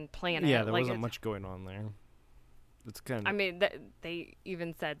barren planet. Yeah, there like, wasn't much going on there. It's kind of. I mean, they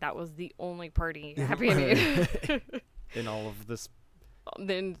even said that was the only party happening in all of this.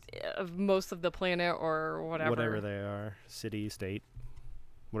 Then of most of the planet or whatever. Whatever they are, city, state,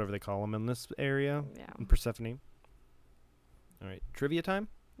 whatever they call them in this area. Yeah. In Persephone. All right, trivia time.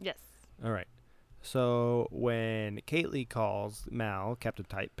 Yes. All right. So when Kaylee calls Mal Captain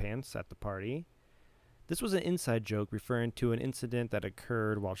Tight Pants at the party, this was an inside joke referring to an incident that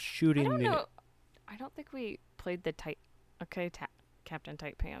occurred while shooting. I don't know. I don't think we played the Captain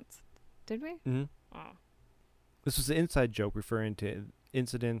Tight Pants. Did we? Mm-hmm. Oh. This was an inside joke referring to an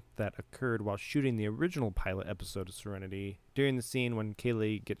incident that occurred while shooting the original pilot episode of Serenity. During the scene when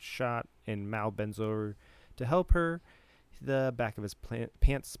Kaylee gets shot and Mal bends over to help her, the back of his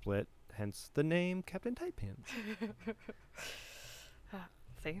pants split, hence the name Captain Tight Pants.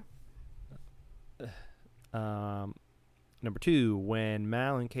 See? Number 2, when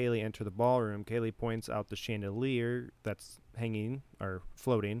Mal and Kaylee enter the ballroom, Kaylee points out the chandelier that's hanging or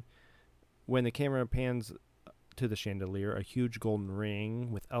floating. When the camera pans to the chandelier, a huge golden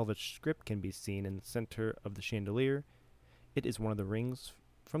ring with elvish script can be seen in the center of the chandelier. It is one of the rings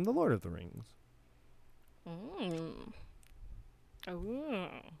from The Lord of the Rings. Mm. Oh.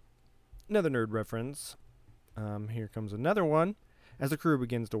 Another nerd reference. Here comes another one. As the crew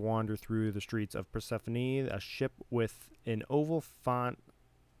begins to wander through the streets of Persephone, a ship with an oval front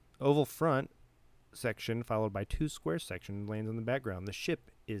section followed by 2 square sections lands in the background. The ship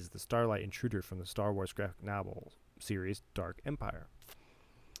is the Starlight Intruder from the Star Wars graphic novel series Dark Empire.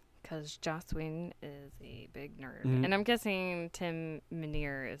 Because Joss Whedon is a big nerd. Mhm. And I'm guessing Tim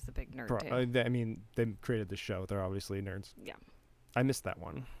Minear is a big nerd, too. I mean, they created the show. They're obviously nerds. Yeah. I missed that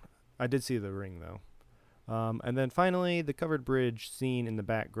one. I did see The Ring, though. And then finally, the covered bridge scene in the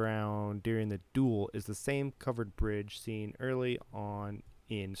background during the duel is the same covered bridge seen early on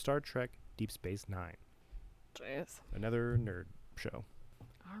in Star Trek Deep Space Nine. Jeez. Another nerd show.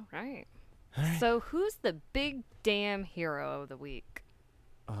 All right. So who's the big damn hero of the week?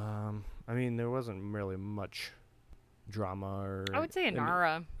 I mean, there wasn't really much drama or... I would say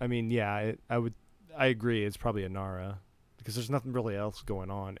Inara. I mean, yeah, I agree. It's probably Inara because there's nothing really else going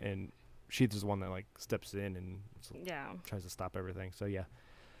on, and she's the one that like steps in and tries to stop everything. So yeah,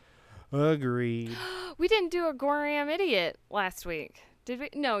 agreed. We didn't do a Goram idiot last week, did we?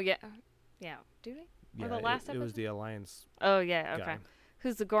 No, yeah. Did we? Yeah, or the last it was episode? the Alliance. Oh yeah, okay. guy.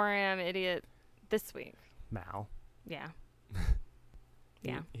 Who's the Goram idiot this week? Mal. Yeah.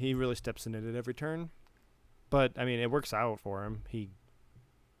 Yeah. He really steps in it at every turn, but I mean, it works out for him. He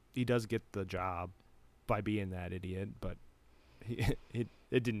does get the job by being that idiot, but he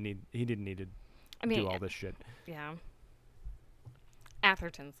didn't need to do all this shit. Yeah.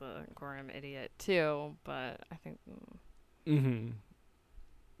 Atherton's a Goram idiot too, but I think.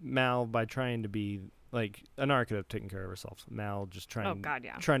 Mal, by trying to be like, Inara could have taken care of herself. Mal just trying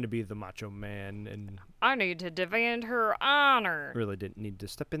to be the macho man, and I need to defend her honor. Really didn't need to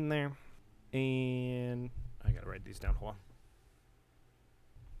step in there. And I gotta write these down. Hold on.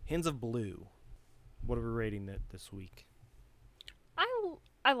 Hands of Blue. What are we rating it this week?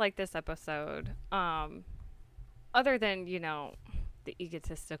 I like this episode. Other than, the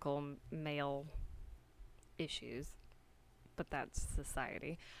egotistical male issues, but that's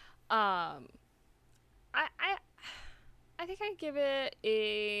society. I think I'd give it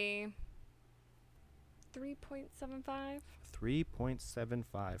a 3.75.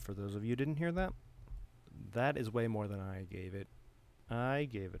 3.75. For those of you who didn't hear that, that is way more than I gave it. I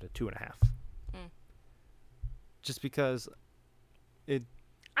gave it a 2.5. Just because I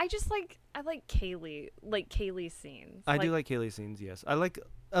like Kaylee's scenes. I do like Kaylee's scenes, yes. I like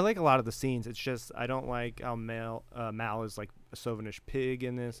a lot of the scenes. It's just I don't like how Mal is like a Sovinish pig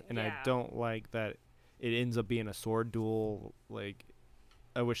in this, and I don't like that it ends up being a sword duel. Like,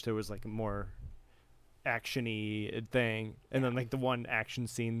 I wish there was like a more action-y thing, and then like the one action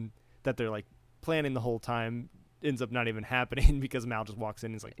scene that they're like planning the whole time ends up not even happening because Mal just walks in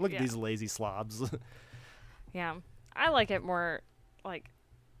and is like, look at these lazy slobs. Yeah. I like it more like,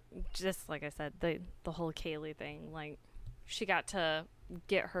 just like I said, the whole Kaylee thing. Like, she got to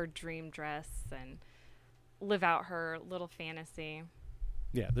get her dream dress and live out her little fantasy.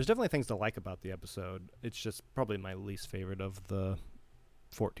 Yeah, there's definitely things to like about the episode. It's just probably my least favorite of the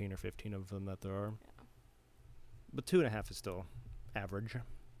 14 or 15 of them that there are. Yeah. But 2.5 is still average.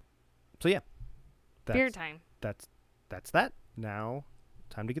 So yeah. Beer time. That's that. Now,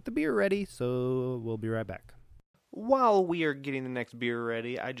 time to get the beer ready, so we'll be right back. While we are getting the next beer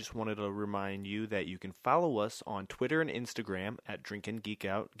ready, I just wanted to remind you that you can follow us on Twitter and Instagram at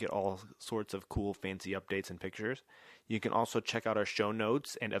DrinkandGeekOut, get all sorts of cool, fancy updates and pictures. You can also check out our show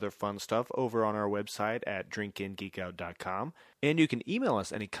notes and other fun stuff over on our website at drinkandgeekout.com. And you can email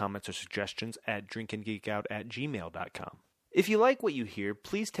us any comments or suggestions at drinkandgeekout@gmail.com. If you like what you hear,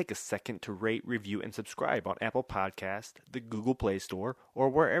 please take a second to rate, review, and subscribe on Apple Podcasts, the Google Play Store, or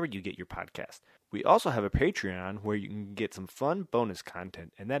wherever you get your podcast. We also have a Patreon where you can get some fun bonus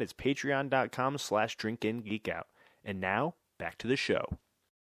content, and that is patreon.com/drinkandgeekout. And now, back to the show.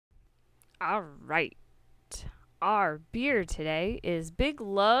 All right. Our beer today is Big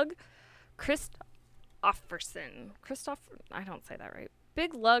Lug Christofferson. I don't say that right.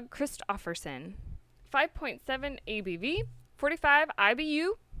 Big Lug Christofferson. 5.7 ABV, 45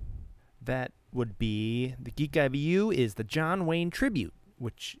 IBU. That would be, the Geek IBU is the John Wayne Tribute,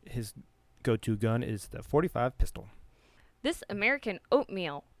 which his go-to gun is the .45 pistol. This American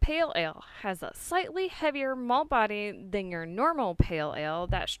oatmeal pale ale has a slightly heavier malt body than your normal pale ale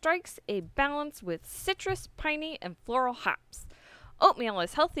that strikes a balance with citrus, piney, and floral hops. Oatmeal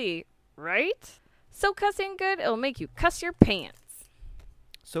is healthy, right? So cussing good, it'll make you cuss your pants.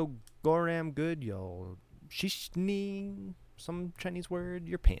 So Goram good, yo. Shishni, some Chinese word,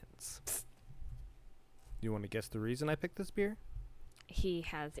 your pants. You want to guess the reason I picked this beer? He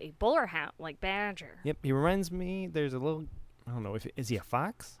has a bowler hat like Badger. Yep, he reminds me, there's a little, I don't know, is he a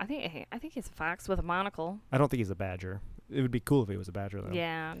fox? I think he's a fox with a monocle. I don't think he's a badger. It would be cool if he was a badger, though.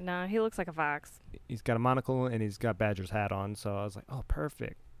 Yeah, no, he looks like a fox. He's got a monocle, and he's got Badger's hat on, so I was like, oh,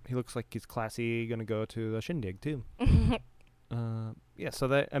 perfect. He looks like he's classy, gonna go to the shindig, too. Yeah, so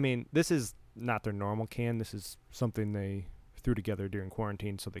this is not their normal can. This is something they threw together during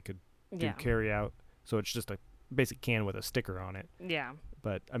quarantine so they could do Yeah. carry out. So it's just a basic can with a sticker on it. Yeah.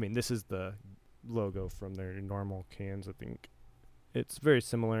 But, I mean, this is the logo from their normal cans, I think. It's very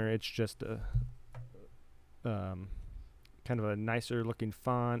similar. It's just a kind of a nicer looking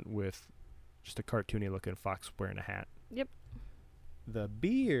font with just a cartoony looking fox wearing a hat. Yep. The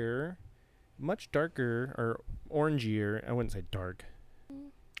beer, much darker or orangier. I wouldn't say dark.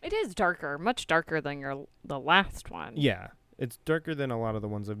 It is darker, much darker than the last one. Yeah, it's darker than a lot of the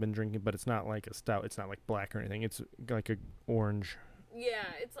ones I've been drinking, but it's not like a stout. It's not like black or anything. It's like a orange. Yeah,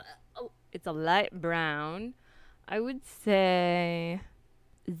 it's a light brown. I would say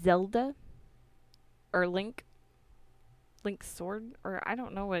Zelda or Link's sword, or I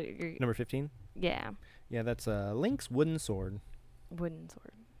don't know what you're... Number 15? Yeah. Yeah, that's Link's wooden sword. Wooden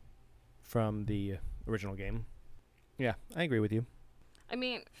sword. From the original game. Yeah, I agree with you. I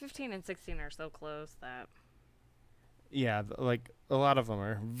mean, 15 and 16 are so close that... Yeah, like a lot of them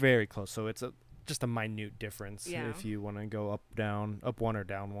are very close, so it's just a minute difference if you want to go up one or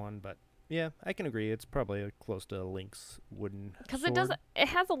down one. But yeah, I can agree. It's probably close to Link's wooden sword. Because it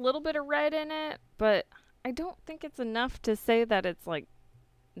has a little bit of red in it, but I don't think it's enough to say that it's like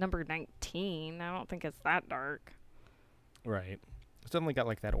number 19. I don't think it's that dark. Right. It's definitely got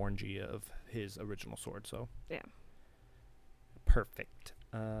like that orangey of his original sword, so. Yeah. Perfect.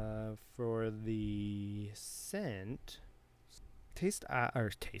 For the scent,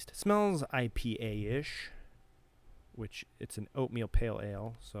 smells IPA-ish, which it's an oatmeal pale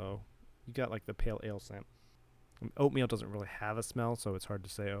ale, so you got like the pale ale scent. Oatmeal doesn't really have a smell, so it's hard to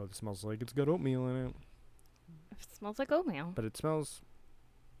say, oh, it smells like it's got oatmeal in it. It smells like oatmeal. But it smells,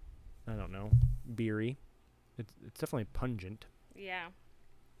 I don't know, beery. It's definitely pungent. Yeah.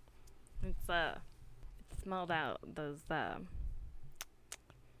 It smelled out those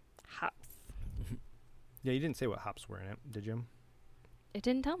hops. Yeah, you didn't say what hops were in it, did you? It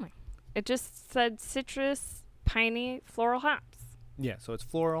didn't tell me. It just said citrus, piney, floral hops. Yeah, so it's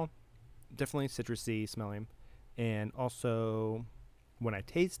floral, definitely citrusy smelling. And also, when I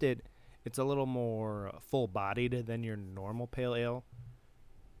taste it, it's a little more full-bodied than your normal pale ale,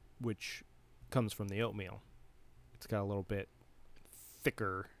 which comes from the oatmeal. It's got a little bit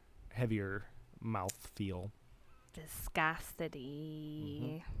thicker, heavier mouth feel. Viscosity.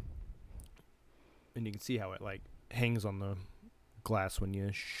 Mm-hmm. And you can see how it like hangs on the glass when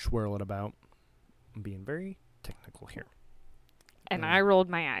you swirl it about. I'm being very technical here. And I rolled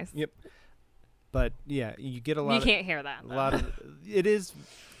my eyes. Yep. But yeah, you get a lot. You can't hear that. Though. It is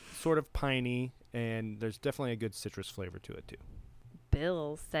sort of piney, and there's definitely a good citrus flavor to it too.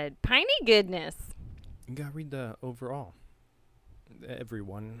 Bill said piney goodness. You gotta read the overall.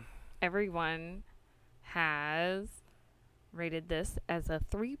 Everyone has rated this as a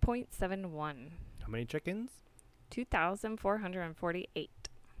 3.71. How many check-ins? 2,448.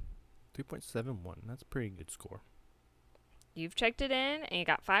 3.71. That's a pretty good score. You've checked it in, and you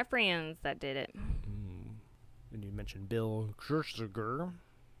got 5 friends that did it. And you mentioned Bill Scherziger.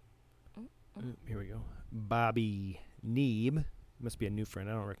 Here we go. Bobby Neeb. Must be a new friend.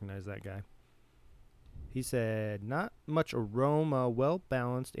 I don't recognize that guy. He said, not much aroma, well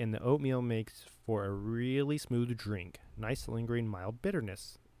balanced, and the oatmeal makes for a really smooth drink. Nice lingering mild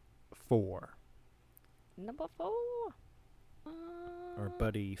bitterness. 4. Number 4. Our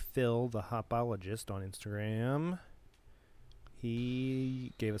buddy Phil, the hopologist on Instagram,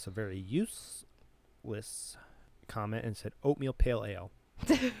 he gave us a very useless comment and said oatmeal pale ale.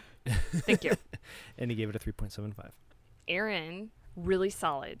 Thank you. And he gave it a 3.75. Aaron, really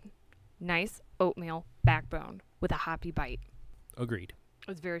solid. Nice oatmeal backbone with a hoppy bite. Agreed. It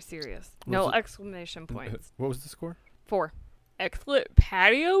was very serious. No exclamation points. What was the score? 4. Excellent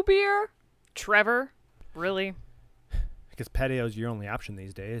patio beer? Trevor? Really? Because patio is your only option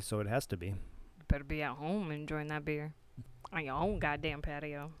these days, so it has to be. Better be at home enjoying that beer. On your own goddamn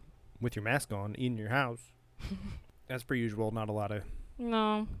patio. With your mask on, eating your house. As per usual, not a lot of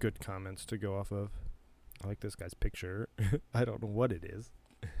good comments to go off of. I like this guy's picture. I don't know what it is.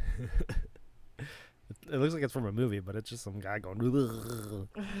 It looks like it's from a movie, but it's just some guy going.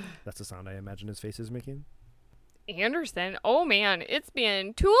 That's the sound I imagine his face is making. Anderson, oh man, it's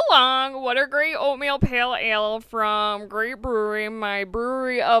been too long. What a great oatmeal pale ale from Great Brewery, my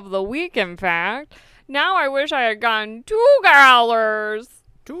brewery of the week, in fact. Now I wish I had gotten 2 growlers.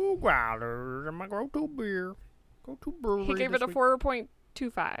 2 growlers and my go-to beer. Go-to brewery. He gave it a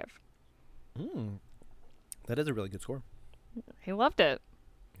 4.25. That is a really good score. He loved it.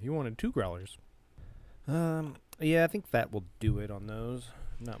 He wanted 2 growlers. Yeah, I think that will do it on those.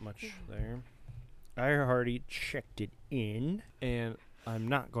 Not much there. I already checked it in, and I'm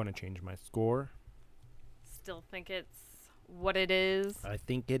not going to change my score. Still think it's what it is? I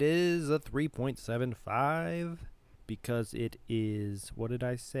think it is a 3.75 because it is, what did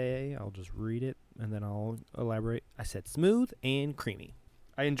I say? I'll just read it and then I'll elaborate. I said smooth and creamy.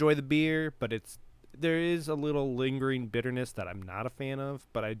 I enjoy the beer, but there is a little lingering bitterness that I'm not a fan of,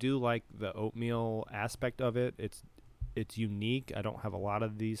 but I do like the oatmeal aspect of it. It's unique. I don't have a lot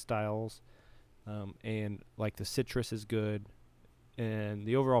of these styles. And like the citrus is good and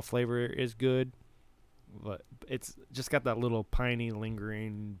the overall flavor is good, but it's just got that little piney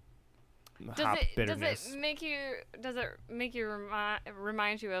lingering hop bitterness. Does it make you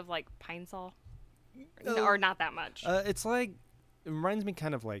remind you of like Pine Sol? Or not that much? It's like, it reminds me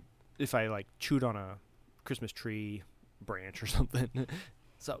kind of like if I like chewed on a Christmas tree branch or something.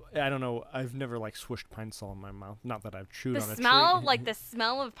 So I don't know. I've never like swished Pine Sol in my mouth. Not that I've chewed on a tree. The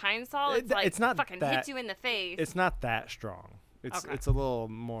smell of Pine Sol, it's not fucking hits you in the face. It's not that strong. It's a little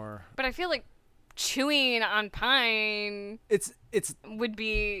more. But I feel like chewing on pine would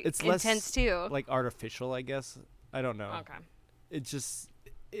be intense too. Like artificial, I guess. I don't know. Okay.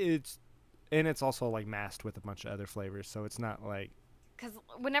 It's also like masked with a bunch of other flavors, so it's not like. Because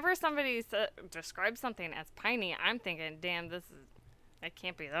whenever somebody describes something as piney, I'm thinking, damn, that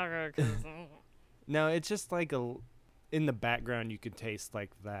can't be that good. No, it's just like in the background you can taste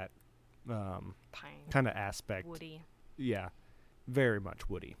like that pine kind of aspect. Woody. Yeah, very much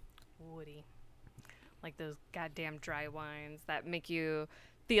woody. Woody. Like those goddamn dry wines that make you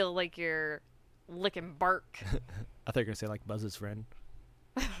feel like you're licking bark. I thought you were going to say like Buzz's friend.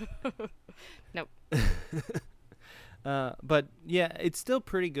 Nope. But yeah, it's still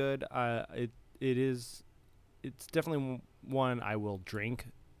pretty good. It's definitely one I will drink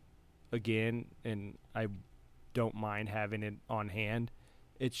again, and I don't mind having it on hand.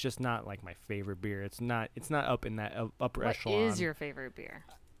 It's just not like my favorite beer. It's not up in that upper echelon. What is your favorite beer?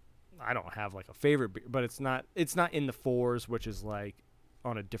 I don't have like a favorite beer, but it's not in the fours, which is like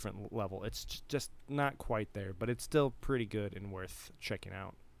on a different level. It's just not quite there, but it's still pretty good and worth checking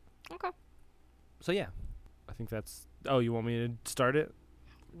out. Okay. So yeah, I think that's. Oh, you want me to start it?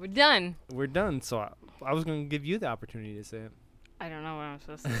 We're done. We're done. So I was going to give you the opportunity to say it. I don't know what I'm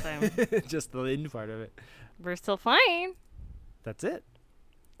supposed to say. Just the end part of it. We're still flying. That's it.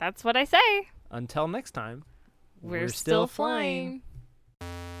 That's what I say. Until next time, we're still flying.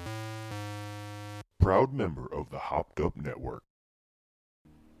 Proud member of the Hopped Up Network.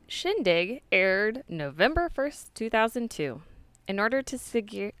 Shindig aired November 1st, 2002. In order to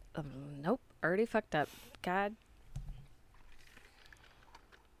secure... nope, already fucked up. God.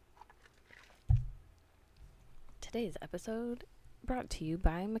 Today's episode brought to you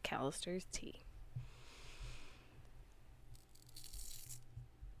by McAllister's Tea.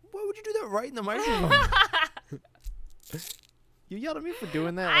 Why would you do that right in the microphone? You yelled at me for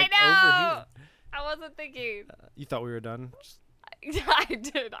doing that. Like, I know. Over here. I wasn't thinking. You thought we were done? I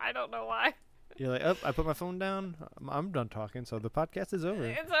did. I don't know why. You're like, oh, I put my phone down. I'm done talking, so the podcast is over.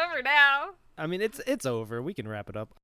 It's over now. I mean, it's over. We can wrap it up.